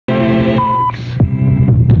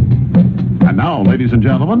Now, ladies and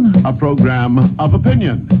gentlemen, a program of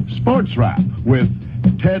opinion, Sports Rap, with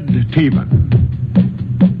Ted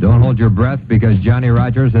Tevan. Don't hold your breath because Johnny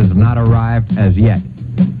Rogers has not arrived as yet.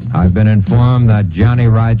 I've been informed that Johnny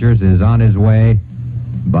Rogers is on his way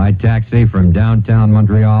by taxi from downtown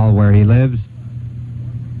Montreal, where he lives.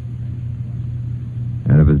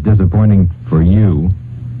 And if it's disappointing for you,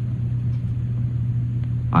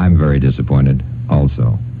 I'm very disappointed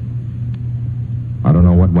also. I don't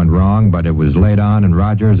know what went wrong, but it was late on and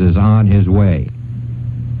Rogers is on his way.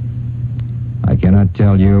 I cannot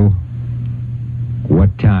tell you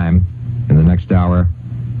what time in the next hour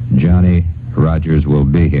Johnny Rogers will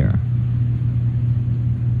be here.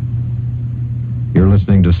 You're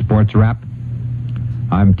listening to Sports Rap.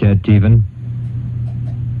 I'm Ted Tevan.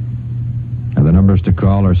 And the numbers to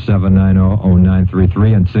call are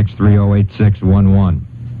 790-0933 and 630-8611.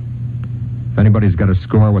 If anybody's got a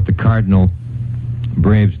score with the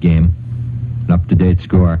Cardinal-Braves game, an up-to-date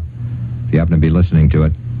score, if you happen to be listening to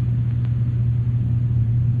it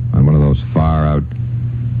on one of those far-out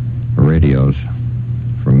radios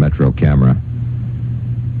from Metro Camera,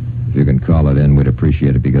 if you can call it in, we'd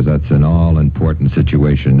appreciate it, because that's an all-important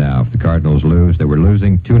situation now. If the Cardinals lose, they were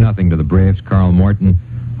losing 2-0 to the Braves. Carl Morton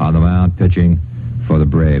on the mound pitching for the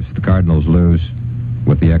Braves. If the Cardinals lose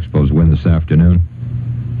with the Expos win this afternoon,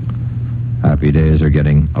 happy days are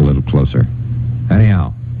getting a little closer.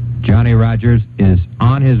 Anyhow, Johnny Rogers is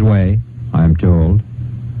on his way, I'm told.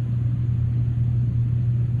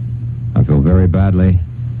 I feel very badly,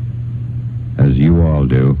 as you all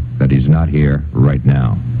do, that he's not here right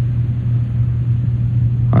now.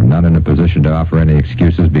 I'm not in a position to offer any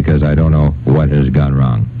excuses because I don't know what has gone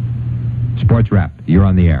wrong. Sports Rap, you're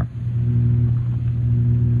on the air.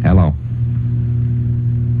 Hello.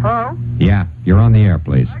 Hello? Yeah, you're on the air,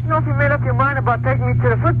 please. I don't know if you made up your mind about taking me to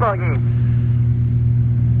the football game.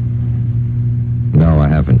 No, I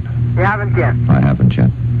haven't. You haven't yet? I haven't yet.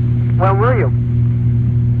 Well, will you?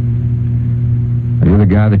 Are you the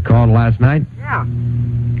guy that called last night? Yeah.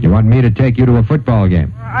 You want me to take you to a football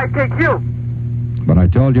game? I take you. But I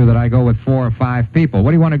told you that I go with 4 or 5 people.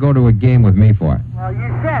 What do you want to go to a game with me for? Well, you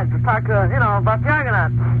said to talk, about the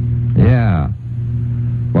Argonauts. Yeah.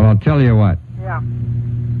 Well, I'll tell you what. Yeah.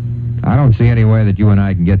 I don't see any way that you and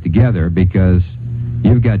I can get together because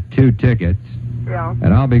you've got 2 tickets. Yeah.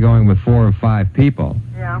 And I'll be going with 4 or 5 people.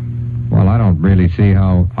 Yeah. Well, I don't really see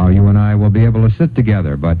how you and I will be able to sit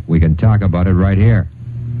together, but we can talk about it right here.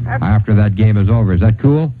 After that game is over. Is that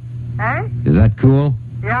cool? Eh? Is that cool?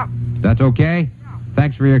 Yeah. That's okay?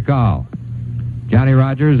 Thanks for your call. Johnny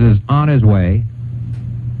Rogers is on his way.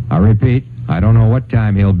 I repeat, I don't know what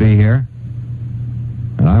time he'll be here.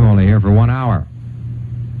 And I'm only here for 1 hour.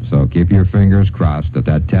 So keep your fingers crossed that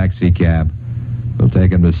that taxi cab will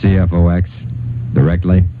take him to CFOX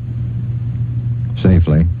directly,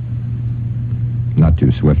 safely. Not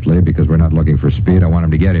too swiftly, because we're not looking for speed. I want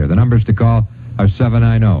him to get here. The numbers to call are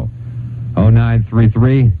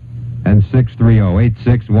 790-0933 and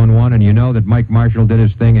 630-8611, and you know that Mike Marshall did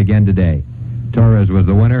his thing again today. Torres was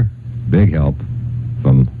the winner. Big help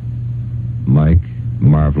from Mike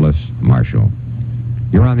Marvelous Marshall.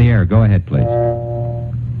 You're on the air. Go ahead, please.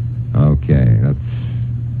 Okay,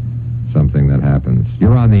 that's something that happens.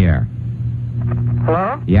 You're on the air.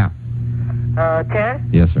 Hello? Yeah. Ted?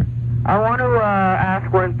 Yes, sir. I want to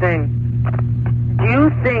ask one thing. Do you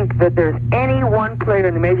think that there's any one player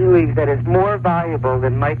in the Major Leagues that is more valuable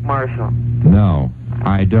than Mike Marshall? No,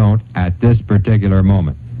 I don't at this particular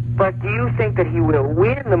moment. But do you think that he will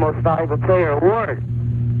win the Most Valuable Player award?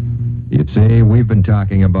 You see, we've been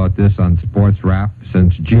talking about this on Sports Rap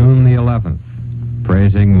since June the 11th,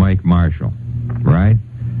 praising Mike Marshall, right?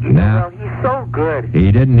 Now, Well, he's so good.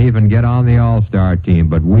 he didn't even get on the All-Star team,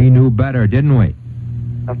 but we knew better, didn't we?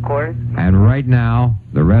 Of course. And right now,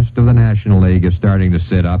 the rest of the National League is starting to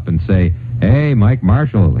sit up and say, hey, Mike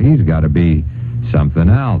Marshall, he's got to be something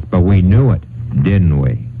else. But we knew it, didn't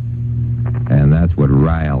we? And that's what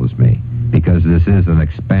riles me, because this is an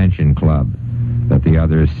expansion club that the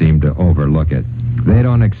others seem to overlook it. They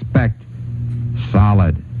don't expect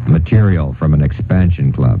solid material from an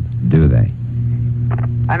expansion club, do they?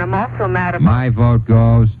 And I'm also mad about... My vote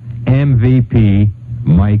goes MVP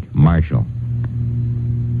Mike Marshall.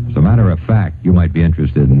 As a matter of fact, you might be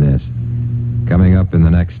interested in this. Coming up in the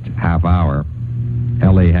next half hour,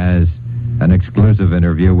 Ellie has an exclusive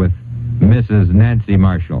interview with Mrs. Nancy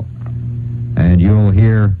Marshall. And you'll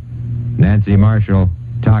hear Nancy Marshall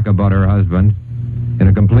talk about her husband in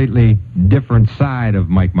a completely different side of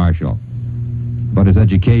Mike Marshall, about his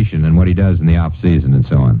education and what he does in the off-season and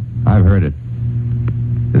so on. I've heard it.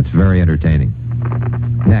 It's very entertaining.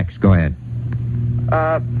 Next, go ahead.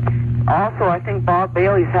 Also, I think Bob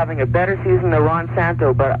Bailey's having a better season than Ron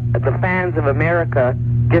Santo, but the fans of America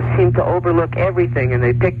just seem to overlook everything, and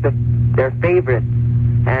they pick their favorite.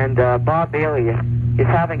 And Bob Bailey is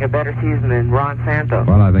having a better season than Ron Santo.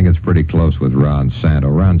 Well, I think it's pretty close with Ron Santo.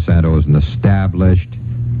 Ron Santo is an established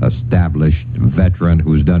veteran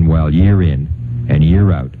who's done well year in and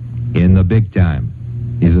year out in the big time.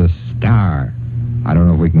 He's a star. I don't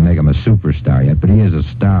know if we can make him a superstar yet, but he is a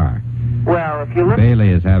star. Well, if you look... Bailey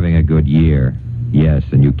is having a good year, yes,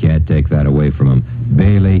 and you can't take that away from him.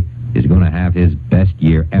 Bailey is going to have his best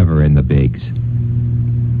year ever in the bigs.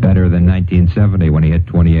 Better than 1970 when he hit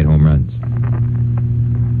 28 home runs.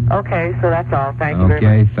 Okay, so that's all. Thank you very much.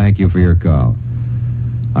 Okay, thank you for your call.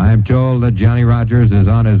 I'm told that Johnny Rogers is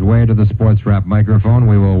on his way to the Sports Wrap microphone.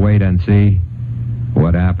 We will wait and see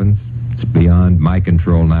what happens. It's beyond my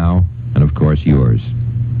control now, and of course yours.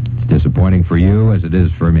 It's disappointing for you as it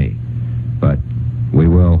is for me. But we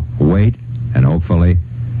will wait, and hopefully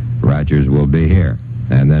Rogers will be here.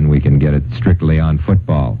 And then we can get it strictly on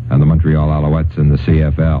football and the Montreal Alouettes in the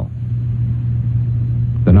CFL.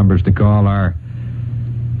 The numbers to call are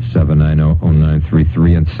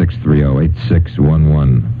 790-0933 and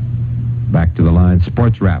 630-8611. Back to the line.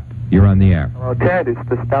 Sports Wrap. You're on the air. Hello, Ted. It's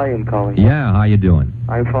the Stallion calling. Yeah, how you doing?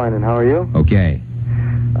 I'm fine, and how are you? Okay.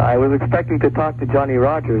 I was expecting to talk to Johnny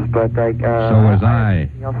Rogers, but so was I.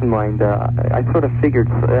 Something else in mind. I sort of figured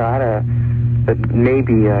that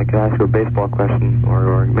maybe I could ask you a baseball question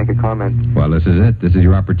or make a comment. Well, this is it. This is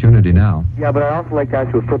your opportunity now. Yeah, but I'd also like to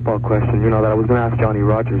ask you a football question, that I was going to ask Johnny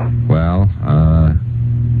Rogers. Well,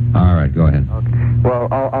 all right, go ahead. Okay. Well,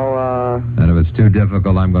 I'll And if it's too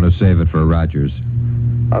difficult, I'm going to save it for Rogers.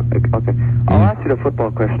 Okay. I'll ask you the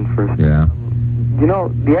football question first. Yeah.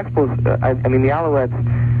 The Expos, the Alouettes,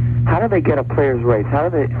 how do they get a player's rights? How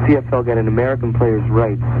do the CFL get an American player's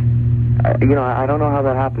rights? I don't know how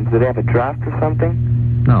that happens. Do they have a draft or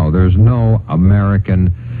something? No, there's no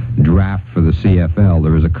American draft for the CFL.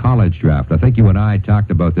 There is a college draft. I think you and I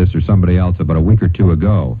talked about this or somebody else about a week or two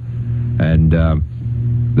ago. And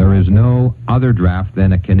there is no other draft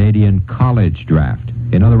than a Canadian college draft.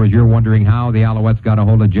 In other words, you're wondering how the Alouettes got a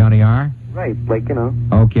hold of Johnny R.? Right,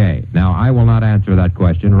 Okay, now I will not answer that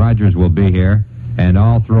question. Rogers will be here, and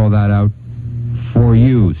I'll throw that out for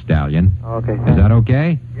you, Stallion. Okay. Is that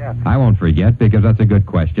okay? Yeah. I won't forget, because that's a good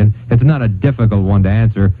question. It's not a difficult one to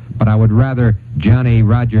answer, but I would rather Johnny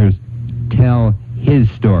Rogers tell his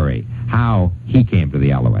story, how he came to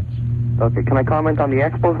the Alouettes. Okay, can I comment on the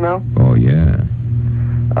Expos now? Oh, yeah.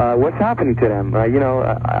 What's happening to them?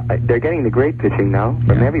 They're getting the great pitching now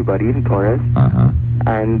from everybody, even Torres. Uh-huh.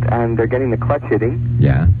 And they're getting the clutch hitting.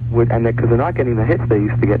 Yeah. Because they're not getting the hits they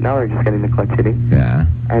used to get. Now they're just getting the clutch hitting. Yeah.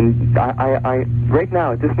 And I right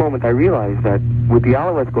now, at this moment, I realize that with the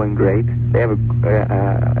Alouettes going great, they have a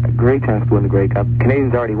great chance to win the Grey Cup.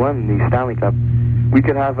 Canadians already won the Stanley Cup. We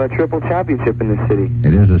could have a triple championship in this city.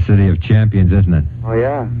 It is a city of champions, isn't it? Oh,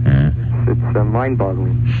 yeah. It's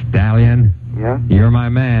mind-boggling. Stallion? Yeah? You're my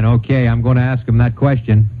man. Okay, I'm going to ask him that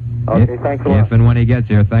question. Okay, thanks a lot. If and when he gets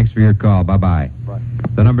here. Thanks for your call. Bye-bye. Bye.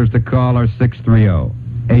 The numbers to call are 630-8611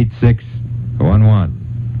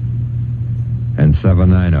 and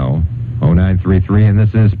 790-0933. And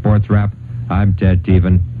this is Sports Wrap. I'm Ted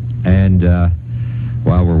Tevan. And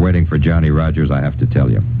while we're waiting for Johnny Rogers, I have to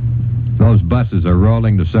tell you, those buses are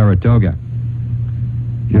rolling to Saratoga.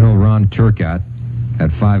 You know Ron Turcotte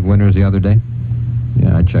had 5 winners the other day?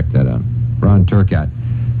 Yeah, I checked that out. Ron Turcotte.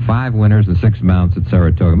 5 winners and 6 mounts at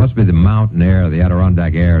Saratoga. It must be the mountain air, the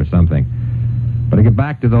Adirondack air or something. But to get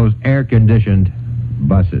back to those air-conditioned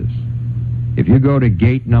buses, if you go to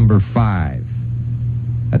gate number 5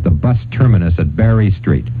 at the bus terminus at Barry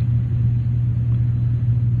Street,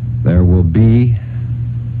 there will be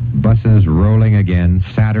buses rolling again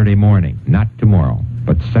Saturday morning. Not tomorrow,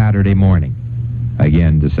 but Saturday morning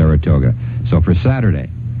again to Saratoga. So for Saturday,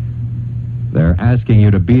 they're asking you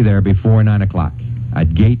to be there before 9 o'clock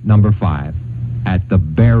at gate number 5 at the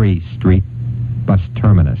Barry Street bus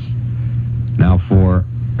terminus. Now, for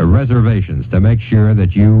reservations, to make sure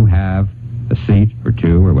that you have a seat or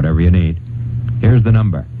 2 or whatever you need, here's the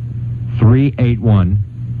number: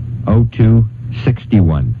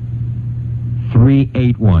 381-0261.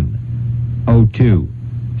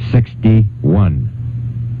 381-0261.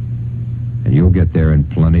 And you'll get there in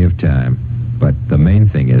plenty of time. But the main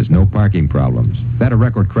thing is no parking problems. They had a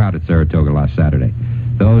record crowd at Saratoga last Saturday.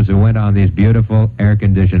 Those who went on these beautiful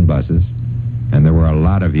air-conditioned buses, and there were a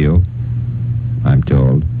lot of you, I'm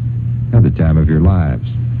told, had the time of your lives.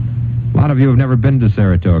 A lot of you have never been to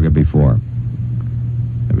Saratoga before.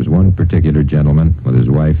 There was one particular gentleman with his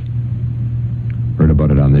wife, heard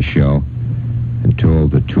about it on this show, and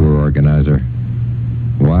told the tour organizer,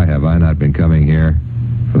 why have I not been coming here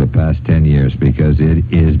for the past 10 years? Because it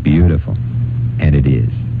is beautiful. And it is.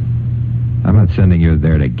 I'm not sending you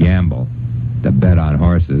there to gamble, to bet on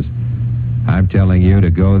horses. I'm telling you to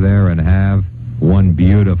go there and have one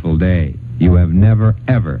beautiful day. You have never,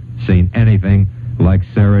 ever seen anything like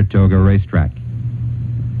Saratoga Racetrack.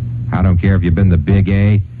 I don't care if you've been to Big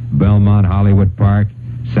A, Belmont, Hollywood Park,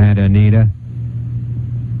 Santa Anita,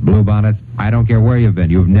 Bluebonnets. I don't care where you've been.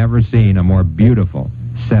 You've never seen a more beautiful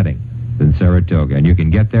setting than Saratoga. And you can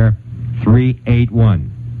get there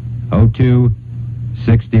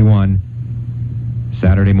 381-0261,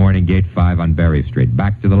 Saturday morning, Gate 5 on Berry Street.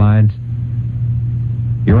 Back to the lines.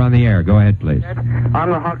 You're on the air. Go ahead, please.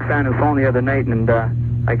 I'm a Hawks fan who phoned the other night, and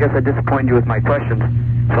I guess I disappointed you with my questions,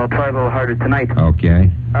 so I'll try a little harder tonight.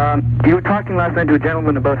 Okay. You were talking last night to a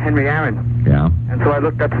gentleman about Henry Aaron. Yeah. And so I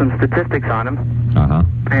looked up some statistics on him. Uh-huh.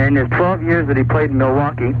 And in his 12 years that he played in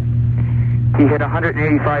Milwaukee, he hit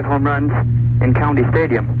 185 home runs in County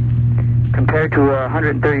Stadium, compared to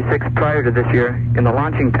 136 prior to this year in the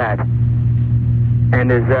launching pad.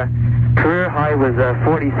 And his career high was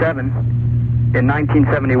 47 in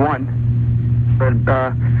 1971. But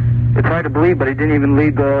it's hard to believe, but he didn't even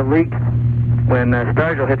lead the league when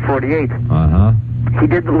Stargell hit 48. Uh-huh. He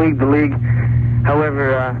did lead the league,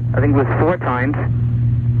 however, I think it was 4 times.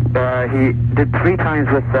 He did 3 times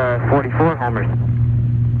with 44 homers.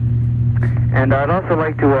 And I'd also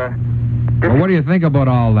like to... Well, what do you think about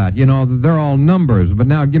all that? You know, they're all numbers, but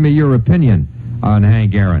now give me your opinion on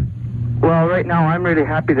Hank Aaron. Well, right now, I'm really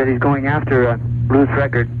happy that he's going after Bruce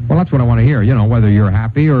record. Well, that's what I want to hear, you know, whether you're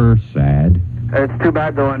happy or sad. It's too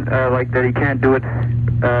bad, though, like that he can't do it.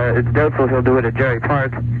 It's doubtful he'll do it at Jerry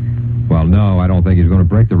Park. Well, no, I don't think he's going to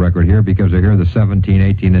break the record here because they're here the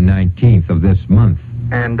 17th, 18th, and 19th of this month.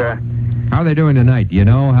 And how are they doing tonight? Do you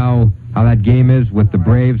know how that game is with the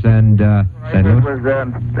Braves and St. Louis? It was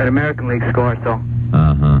an American League score, so...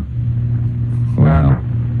 Uh-huh. Well...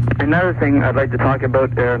 another thing I'd like to talk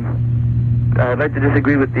about, I'd like to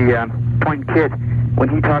disagree with the Point Kid when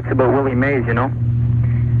he talks about Willie Mays, you know.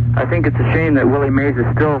 I think it's a shame that Willie Mays is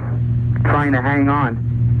still trying to hang on,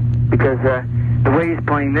 because the way he's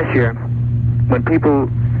playing this year, when people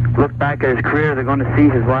look back at his career, they're going to see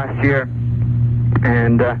his last year,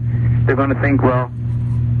 and they're going to think, well,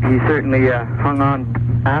 he certainly hung on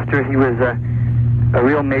after he was a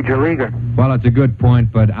real major leaguer. Well, that's a good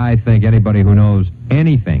point, but I think anybody who knows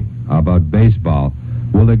anything about baseball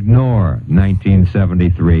will ignore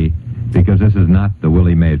 1973 because this is not the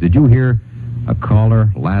Willie Mays. Did you hear a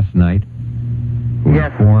caller last night who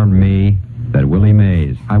informed me that Willie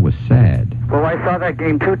Mays, I was sad. Well, I saw that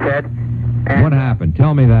game too, Ted. And what happened?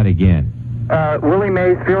 Tell me that again. Willie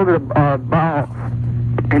Mays fielded a ball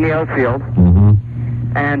in the outfield,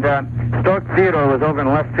 and Stork Theodore was over in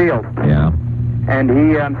left field. Yeah. And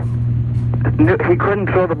he couldn't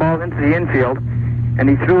throw the ball into the infield, and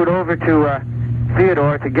he threw it over to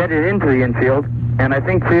Theodore to get it into the infield. And I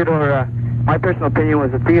think Theodore, my personal opinion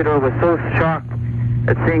was that Theodore was so shocked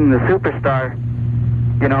at seeing the superstar,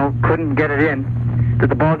 you know, couldn't get it in, that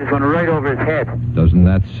the ball just went right over his head. Doesn't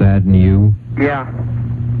that sadden you? Yeah.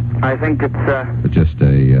 I think it's just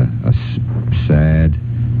a sad,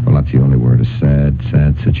 well, that's the only word, a sad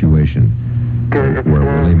situation. Where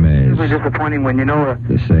Willie Mays, it's really disappointing when you know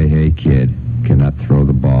to say, hey, kid, cannot throw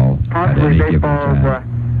the ball at any given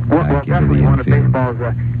time. Well, definitely one of baseball's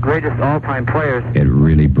greatest all-time players. It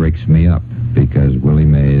really breaks me up because Willie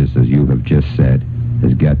Mays, as you have just said,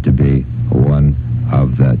 has got to be one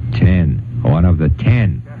of the 10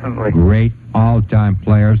 definitely great all-time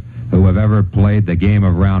players who have ever played the game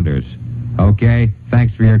of rounders. Okay?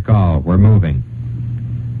 Thanks for your call. We're moving.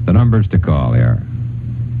 The numbers to call here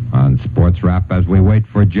on Sports Wrap as we wait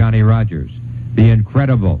for Johnny Rogers, the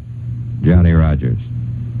incredible Johnny Rogers.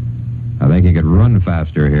 I think he could run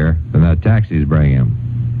faster here than that taxi's bringing him.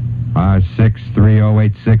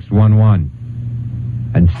 6308611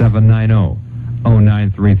 and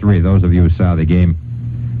 790-0933. Those of you who saw the game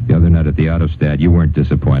the other night at the Autostad, you weren't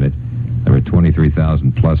disappointed. There were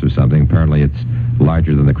 23,000 plus or something. Apparently it's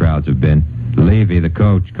larger than the crowds have been. Levy, the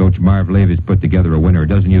coach, Coach Marv Levy's put together a winner.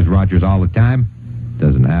 Doesn't use Rogers all the time.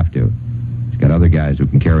 Doesn't have to. He's got other guys who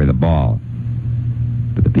can carry the ball.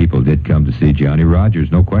 But the people did come to see Johnny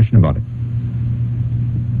Rogers, no question about it.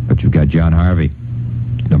 But you've got John Harvey,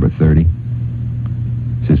 number 30.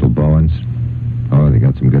 Cecil Bowens. Oh, they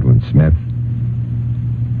got some good ones. Smith.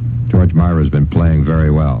 George Myra's been playing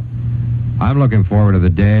very well. I'm looking forward to the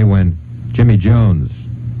day when Jimmy Jones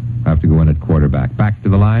have to go in at quarterback. Back to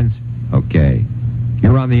the lines? Okay.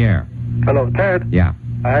 You're on the air. Hello, Ted. Yeah.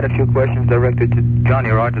 I had a few questions directed to Johnny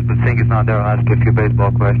Rogers, but seeing he's not there, I'll ask you a few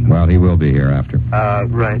baseball questions. Well, he will be here after.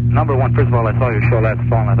 Right. Number one, first of all, I saw your show last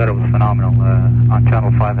fall, and I thought it was phenomenal. On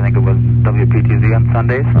Channel 5, I think it was WPTZ on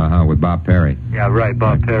Sundays. With Bob Perry. Yeah, right,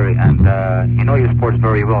 Bob Perry. And you know your sports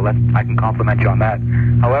very well. I can compliment you on that.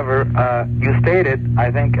 However, you stated,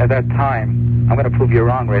 I think at that time, I'm going to prove you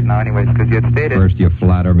wrong right now anyways, because you had stated... First you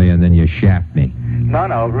flatter me and then you shaft me.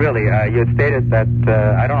 No, really. You had stated that,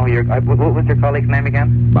 I don't know who what was your colleague's name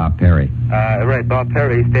again? Bob Perry. Right, Bob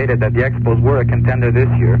Perry stated that the Expos were a contender this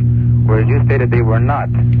year, whereas you stated they were not.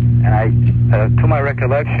 And to my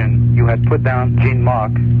recollection, you had put down Gene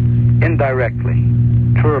Mauch indirectly.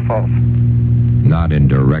 True or false? Not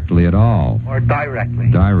indirectly at all. Or directly?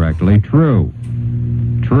 Directly true.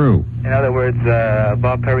 True. In other words,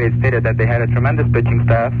 Bob Perry had stated that they had a tremendous pitching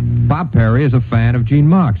staff. Bob Perry is a fan of Gene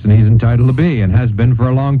Mauch's, and he's entitled to be, and has been for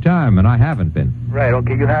a long time, and I haven't been. Right,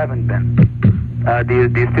 okay, you haven't been. Do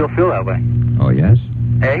you still feel that way? Oh, yes.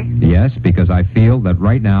 Eh? Yes, because I feel that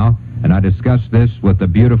right now, and I discussed this with the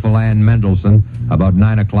beautiful Ann Mendelson about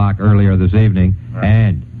 9 o'clock earlier this evening, right.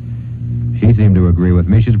 And she seemed to agree with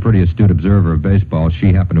me. She's a pretty astute observer of baseball.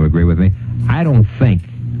 She happened to agree with me. I don't think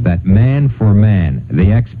that man for man, the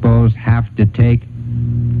Expos have to take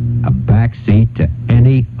a back seat to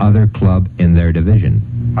any other club in their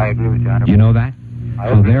division. I agree with you. Do you know that?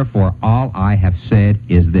 So agree. therefore, all I have said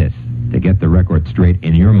is this, to get the record straight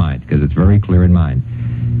in your mind, because it's very clear in mine.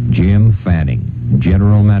 Jim Fanning,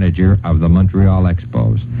 general manager of the Montreal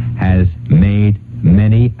Expos, has made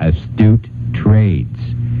many astute trades.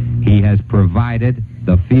 He has provided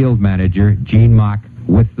the field manager, Gene Mauch,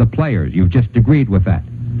 with the players. You've just agreed with that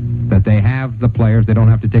they have the players. They don't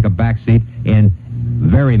have to take a back seat in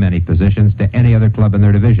very many positions to any other club in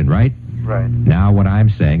their division, right? Right. Now what I'm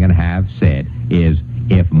saying and have said is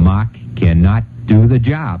if Mauch cannot do the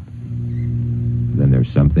job, then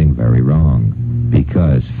there's something very wrong,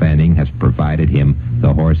 because Fanning has provided him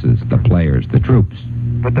the horses, the players, the troops.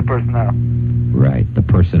 With the personnel. Right, the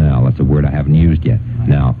personnel. That's a word I haven't used yet.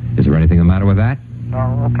 Now, is there anything the matter with that?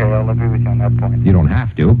 No, okay, I'll agree with you on that point. You don't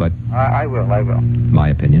have to, but... I will. My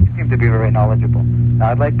opinion. You seem to be very knowledgeable.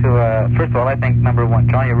 Now, I'd like to, first of all, I think, number one,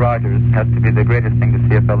 Johnny Rogers has to be the greatest thing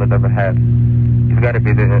the CFL has ever had. He's got to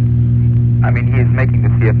be he's making the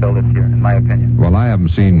CFL this year, in my opinion. Well, I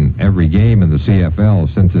haven't seen every game in the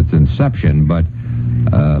CFL since its inception, but...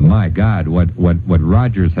 my God, what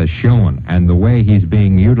Rogers has shown and the way he's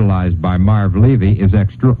being utilized by Marv Levy is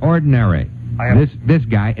extraordinary. This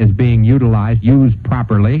guy is being used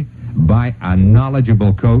properly by a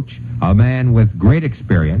knowledgeable coach, a man with great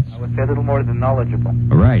experience. I would say a little more than knowledgeable.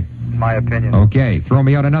 Right. In my opinion. Okay, throw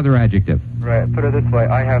me out another adjective. Right, put it this way,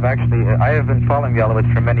 I have been following the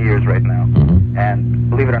Alouettes for many years right now. Mm-hmm. And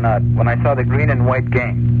believe it or not, when I saw the green and white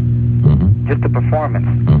game, mm-hmm. just the performance,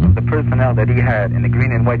 mm-hmm. the personnel that he had in the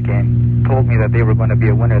green and white game told me that they were going to be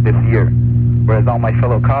a winner this year. Whereas all my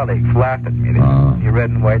fellow colleagues laughed at me. They said, "You're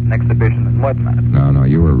red and white in exhibition and whatnot." No,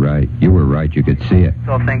 you were right. You were right. You could see it.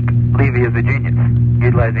 So I think Levy is a genius,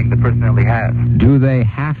 utilizing the personnel he has. Do they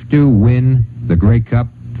have to win the Grey Cup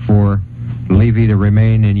for Levy to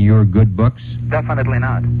remain in your good books? Definitely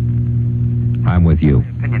not. I'm with you. In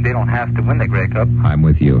my opinion, they don't have to win the Grey Cup. I'm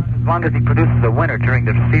with you. As long as he produces a winner during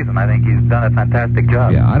the season, I think he's done a fantastic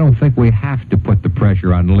job. Yeah, I don't think we have to put the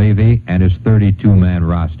pressure on Levy and his 32-man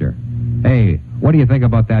roster. Hey, what do you think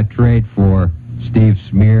about that trade for Steve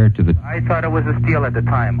Smear to the... I thought it was a steal at the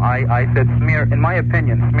time. I said Smear, in my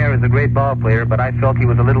opinion, Smear is a great ball player, but I felt he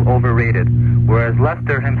was a little overrated. Whereas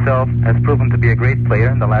Lester himself has proven to be a great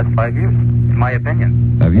player in the last 5 years, in my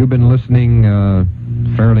opinion. Have you been listening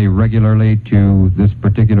fairly regularly to this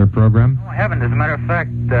particular program? No, I haven't. As a matter of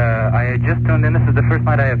fact, I had just tuned in. This is the first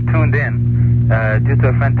night I have tuned in due to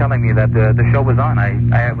a friend telling me that the show was on.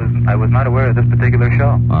 I was not aware of this particular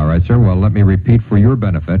show. All right, sir. Well, let me repeat for your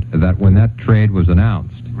benefit that when that trade was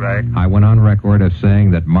announced, right, I went on record as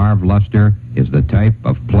saying that Marv Luster is the type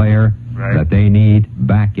of player that they need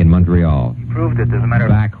back in Montreal. He proved it, as a matter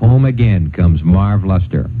of fact. Back home again comes Marv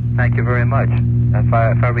Luster. Thank you very much. If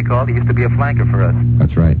I recall, he used to be a flanker for us.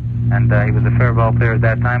 That's right. And he was a fair ball player at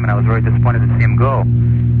that time, and I was very disappointed to see him go,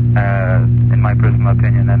 in my personal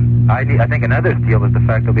opinion. And I think another steal was the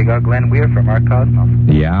fact that we got Glenn Weir from our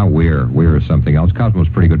Cosmos. Yeah, Weir is something else. Cosmos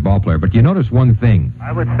is a pretty good ball player. But you notice one thing.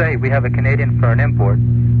 I would say we have a Canadian for an import.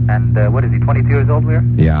 And what is he, 22 years old, Weir?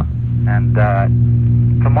 Yeah. And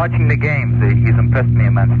from watching the games, he's impressed me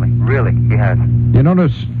immensely. Really, he has. You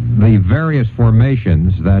notice the various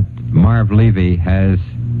formations that Marv Levy has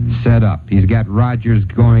set up. He's got Rogers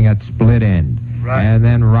going at split end. Right. And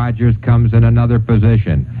then Rogers comes in another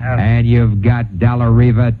position. Yes. And you've got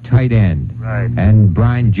Dallariva tight end. Right. And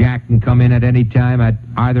Brian Jack can come in at any time at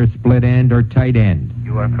either split end or tight end.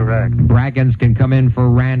 You are correct. Braggins can come in for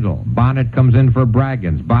Randall. Bonnet comes in for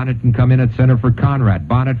Braggins. Bonnet can come in at center for Conrad.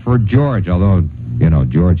 Bonnet for George, although, you know,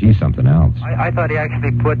 George, he's something else. I thought he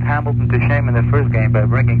actually put Hamilton to shame in the first game by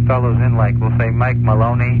bringing fellows in like, we'll say, Mike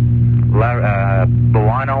Maloney,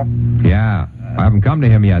 Buono. Yeah, I haven't come to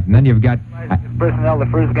him yet. And then you've got... His personnel the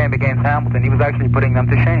first game against Hamilton, he was actually putting them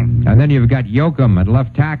to shame. And then you've got Yoakum at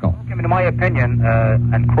left tackle. In my opinion,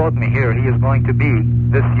 and quote me here, he is going to be,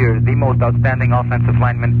 this year, the most outstanding offensive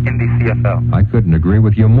lineman in the CFL. I couldn't agree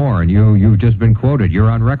with you more, and you've just been quoted. You're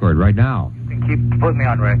on record right now. You can keep putting me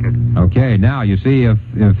on record. Okay, now, you see,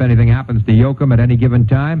 if anything happens to Yoakum at any given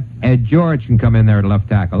time, Ed George can come in there at left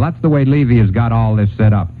tackle. That's the way Levy has got all this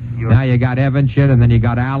set up. Now you got Evanston, and then you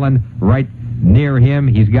got Allen right near him.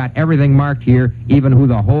 He's got everything marked here, even who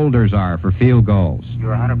the holders are for field goals.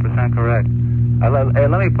 You're 100% correct.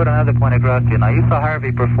 Let me put another point across to you. Now, you saw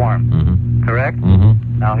Harvey perform, correct?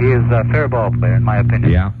 Mm-hmm. Now, he is a fair ball player, in my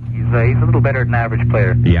opinion. Yeah. He's a little better than average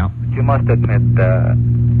player. Yeah. But you must admit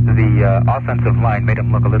the offensive line made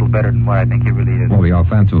him look a little better than what I think he really is. Well, the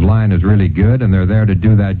offensive line is really good, and they're there to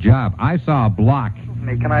do that job. I saw a block.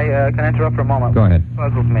 Can I interrupt for a moment? Go ahead. It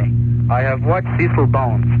puzzles me. I have watched Cecil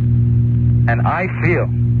Bones, and I feel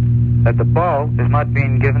that the ball is not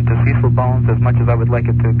being given to Cecil Bones as much as I would like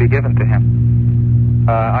it to be given to him.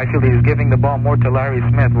 I feel he's giving the ball more to Larry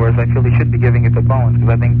Smith, whereas I feel he should be giving it to Bones,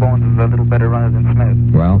 because I think Bones is a little better runner than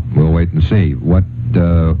Smith. Well, we'll wait and see. What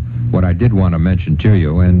I did want to mention to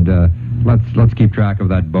you, and let's keep track of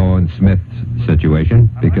that Bowen-Smith situation,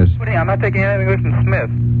 because... I'm not taking anything away from Smith.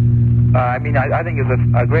 I mean, I think he's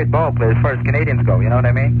a great ball player as far as Canadians go, you know what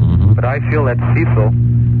I mean? Mm-hmm. But I feel that Cecil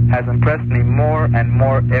has impressed me more and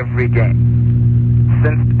more every game.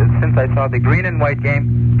 Since I saw the green and white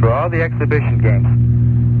game, through all the exhibition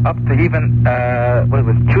games, up to even,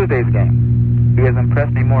 Tuesday's game, he has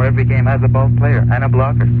impressed me more every game as a ball player and a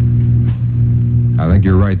blocker. I think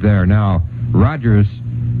you're right there. Now, Rogers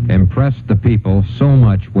impressed the people so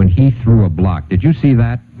much when he threw a block. Did you see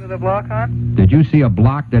that? With a block on? Did you see a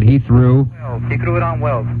block that he threw? Wells. He threw it on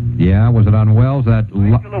Wells. Yeah, was it on Wells? I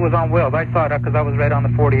feel it was on Wells. I saw it because I was right on the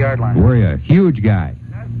 40-yard line. Were you? Huge guy.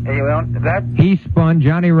 He spun,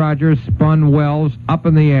 Johnny Rogers spun Wells up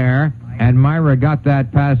in the air, and Myra got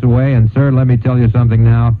that pass away. And, sir, let me tell you something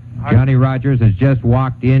now. Johnny Rogers has just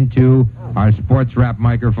walked into our sports wrap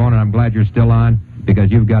microphone, and I'm glad you're still on, because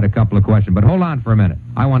you've got a couple of questions. But hold on for a minute.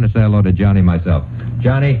 I want to say hello to Johnny myself.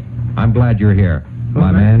 Johnny, I'm glad you're here. My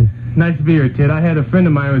man. Nice to be here, Ted. I had a friend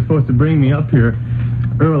of mine who was supposed to bring me up here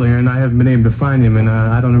earlier, and I haven't been able to find him, and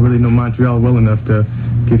I don't really know Montreal well enough to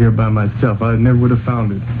get here by myself. I never would have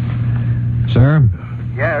found it. Sir?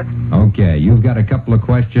 Yes? Okay, you've got a couple of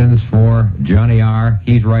questions for Johnny R.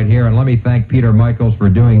 He's right here, and let me thank Peter Michaels for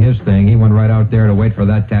doing his thing. He went right out there to wait for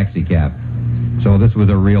that taxi cab. So this was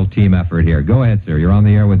a real team effort here. Go ahead, sir. You're on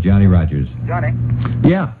the air with Johnny Rogers. Johnny?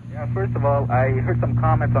 Yeah. First of all, I heard some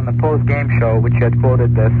comments on the post-game show which you had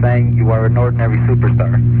quoted saying you are an ordinary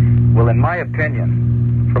superstar. Well, in my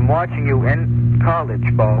opinion, from watching you in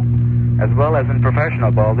college ball as well as in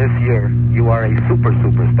professional ball this year, you are a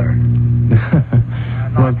superstar.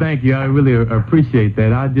 Well, thank you. I really appreciate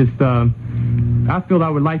that. I just, I feel I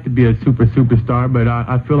would like to be a superstar, but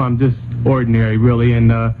I feel I'm just ordinary, really, and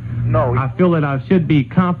no. I feel that I should be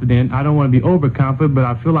confident. I don't want to be overconfident, but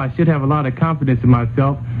I feel I should have a lot of confidence in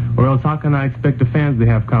myself, or else how can I expect the fans to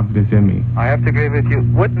have confidence in me? I have to agree with you.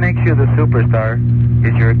 What makes you the superstar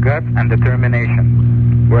is your guts and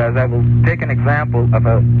determination. Whereas I will take an example of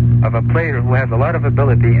a player who has a lot of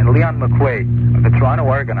ability in Leon McQuaid of the Toronto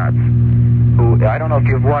Argonauts, who, I don't know if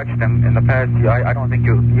you've watched him in the past. I don't think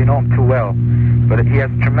you know him too well, but he has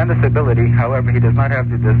tremendous ability. However, he does not have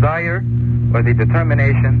the desire or the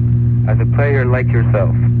determination as a player like yourself.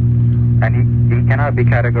 And he cannot be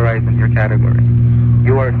categorized in your category.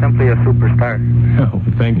 You are simply a superstar. Oh,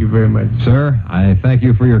 thank you very much. Sir, I thank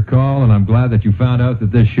you for your call, and I'm glad that you found out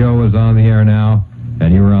that this show is on the air now,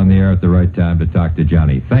 and you were on the air at the right time to talk to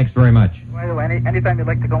Johnny. Thanks very much. By the way, anytime you'd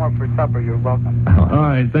like to come up for supper, you're welcome. All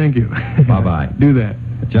right, thank you. Bye-bye. Do that.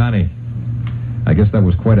 Johnny, I guess that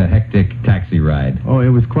was quite a hectic taxi ride. Oh, it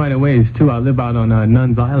was quite a ways, too. I live out on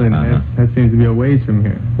Nuns Island, and that seems to be a ways from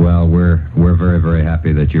here. Well, we're very, very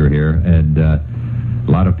happy that you're here, and a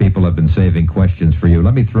lot of people have been saving questions for you.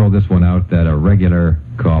 Let me throw this one out that a regular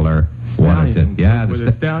caller wanted to... Yeah,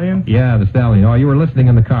 the Stallion? Yeah, the Stallion. Oh, you were listening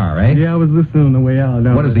in the car, eh? Yeah, I was listening on the way out.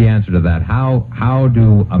 What is the answer to that? How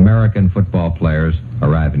do American football players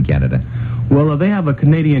arrive in Canada? Well, they have a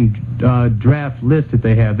Canadian draft list that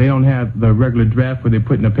they have. They don't have the regular draft where they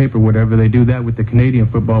put in a paper, whatever. They do that with the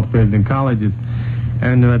Canadian football players in colleges.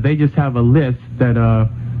 And they just have a list that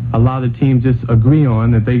a lot of teams just agree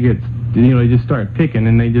on, that they get, they just start picking.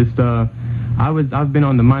 And they just, I've been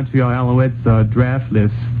on the Montreal Alouettes draft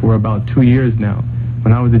list for about 2 years now.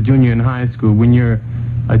 When I was a junior in high school, when you're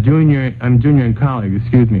a junior, I'm junior in college,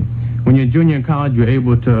 excuse me. When you're a junior in college, you're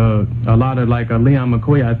able to, a lot of, like Leon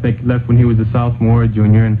McCoy, I think, left when he was a sophomore or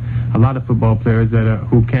junior, and a lot of football players that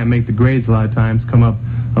who can't make the grades a lot of times come up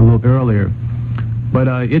a little earlier. But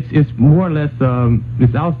it's more or less,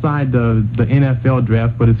 it's outside the NFL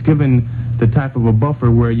draft, but it's given the type of a buffer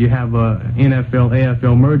where you have a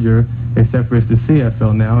NFL-AFL merger, except for it's the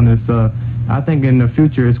CFL now, and it's, I think in the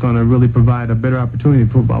future it's going to really provide a better opportunity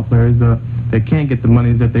for football players that can't get the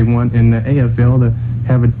money that they want in the AFL to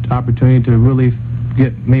have an opportunity to really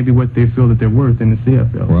get maybe what they feel that they're worth in the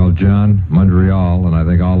CFL. Well, John, Montreal, and I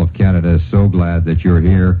think all of Canada is so glad that you're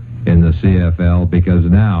here in the CFL, because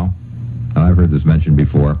now, and I've heard this mentioned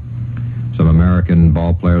before, some American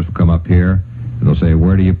ball players will come up here and they'll say,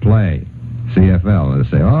 where do you play? CFL. And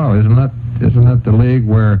they'll say, oh, isn't that the league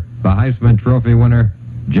where the Heisman Trophy winner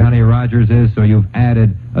Johnny Rogers is? So you've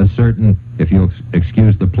added a certain, if you'll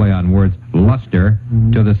excuse the play on words, luster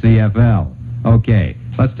to the CFL. Okay,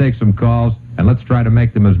 let's take some calls, and let's try to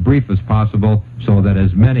make them as brief as possible so that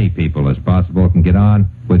as many people as possible can get on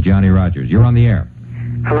with Johnny Rogers. You're on the air.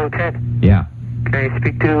 Hello, Ted. Yeah. Can I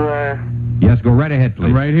speak to, Yes, go right ahead,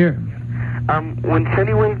 please. Right here. When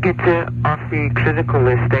Sonny Wade gets off the critical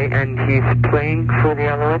list, and he's playing for the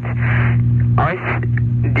Alouettes,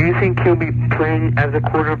 do you think he'll be playing as a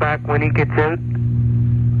quarterback when he gets out?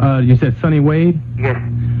 You said Sonny Wade? Yes.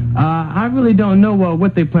 I really don't know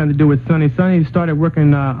what they plan to do with Sonny. Sonny started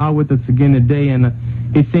working out with us again today, and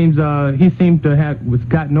he seemed to have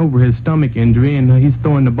gotten over his stomach injury, and he's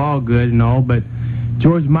throwing the ball good and all. But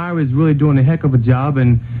George Meyer is really doing a heck of a job,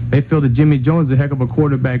 and they feel that Jimmy Jones is a heck of a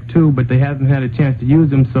quarterback too, but they haven't had a chance to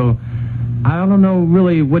use him. So I don't know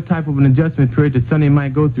really what type of an adjustment period that Sonny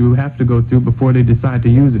might have to go through before they decide to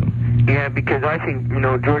use him. Yeah, because I think,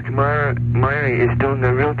 George Meyer is doing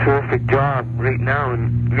a real terrific job right now,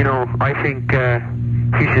 and, I think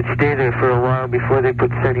he should stay there for a while before they put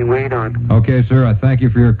Sonny Wade on. Okay, sir, I thank you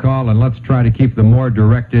for your call, and let's try to keep them more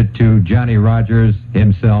directed to Johnny Rogers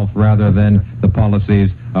himself rather than the policies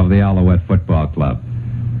of the Alouette Football Club.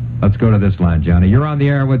 Let's go to this line, Johnny. You're on the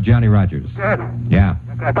air with Johnny Rogers. Good. Yeah.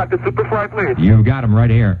 Can I talk to Superfly, please? You've got him right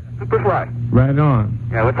here. Superfly. Right on.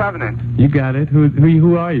 Yeah, what's happening? You got it.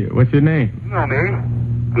 Who are you? What's your name? You know me.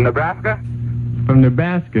 From Nebraska? From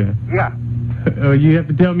Nebraska. Yeah. Oh, you have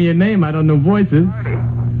to tell me your name. I don't know voices. Marty.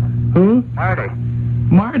 Who? Marty.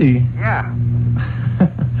 Marty. Yeah.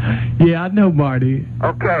 Yeah, I know Marty.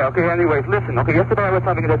 Okay, anyways, listen. Okay, yesterday I was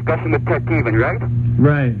having a discussion with Ted Tevan, right?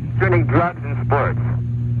 Right. Concerning drugs in sports.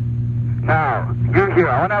 Now, you're here.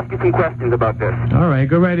 I want to ask you some questions about this. All right,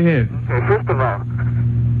 go right ahead. Okay, first of all,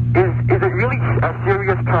 is it really a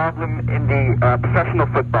serious problem in the professional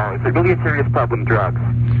football? Is it really a serious problem, drugs?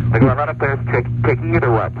 Like, are a lot of players taking it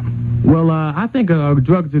or what? Well, I think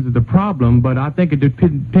drugs is the problem, but I think it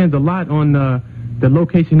depends a lot on the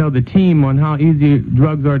location of the team, on how easy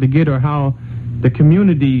drugs are to get or how the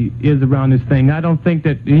community is around this thing. I don't think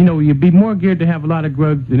that, you'd be more geared to have a lot of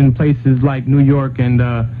drugs in places like New York and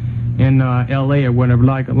in L.A. or whatever,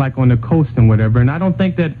 like on the coast and whatever. And I don't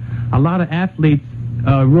think that a lot of athletes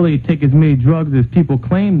really take as many drugs as people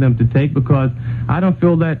claim them to take, because I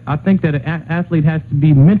think that an athlete has to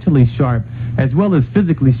be mentally sharp as well as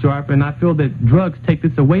physically sharp, and I feel that drugs take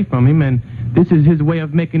this away from him, and this is his way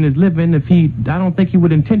of making his living. I don't think he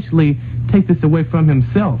would intentionally take this away from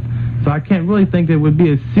himself. So I can't really think that it would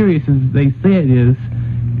be as serious as they say it is,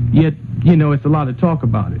 yet, it's a lot of talk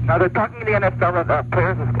about it. Now, they're talking to the NFL that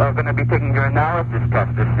players are going to be taking your analysis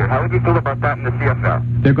test this year. How would you feel about that in the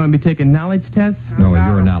CFL? They're going to be taking knowledge tests? No,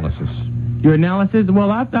 your analysis. Your analysis?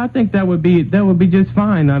 Well, I think that would be just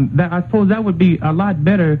fine. I suppose that would be a lot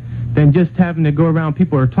better than just having to go around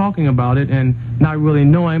people are talking about it and not really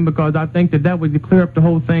knowing, because I think that would clear up the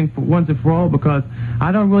whole thing for once and for all, because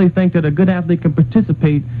I don't really think that a good athlete can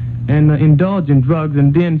participate and indulge in drugs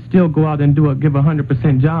and then still go out and give a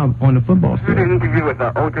 100% job on the football field. I did an interview with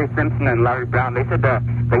O.J. Simpson and Larry Brown. They said that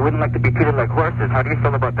they wouldn't like to be treated like horses. How do you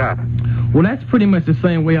feel about that? Well, that's pretty much the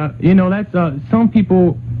same way. Some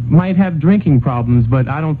people might have drinking problems, but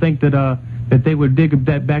I don't think that they would dig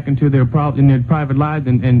that back into their private lives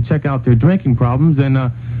and check out their drinking problems. And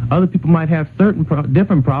other people might have certain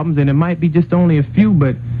different problems, and it might be just only a few,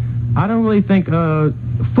 but I don't really think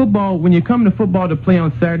football, when you come to football to play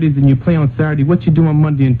on Saturdays and you play on Saturday, what you do on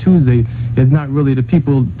Monday and Tuesday is not really the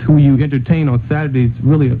people who you entertain on Saturdays,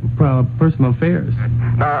 really personal affairs.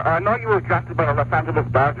 I know you were drafted by the Los Angeles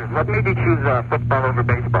Dodgers. What made you choose football over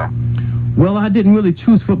baseball? Well, I didn't really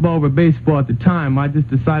choose football over baseball at the time. I just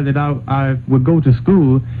decided I would go to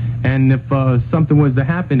school, and if something was to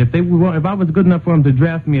happen, if I was good enough for them to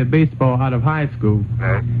draft me at baseball out of high school,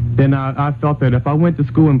 then I felt that if I went to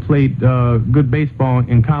school and played good baseball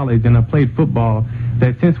in college and I played football,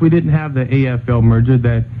 that since we didn't have the AFL merger,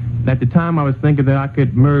 that at the time I was thinking that I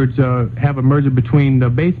could have a merger between the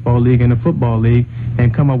baseball league and the football league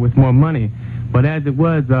and come up with more money. But as it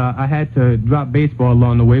was, I had to drop baseball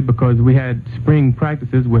along the way because we had spring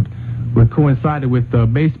practices which coincided with the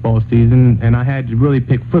baseball season, and I had to really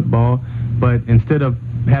pick football. But instead of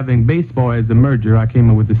having baseball as the merger, I came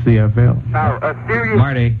up with the CFL. Now, a serious...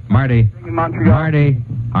 Marty, in Montreal. Marty,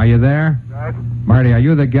 are you there? Right. Marty, are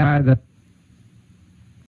you the guy that...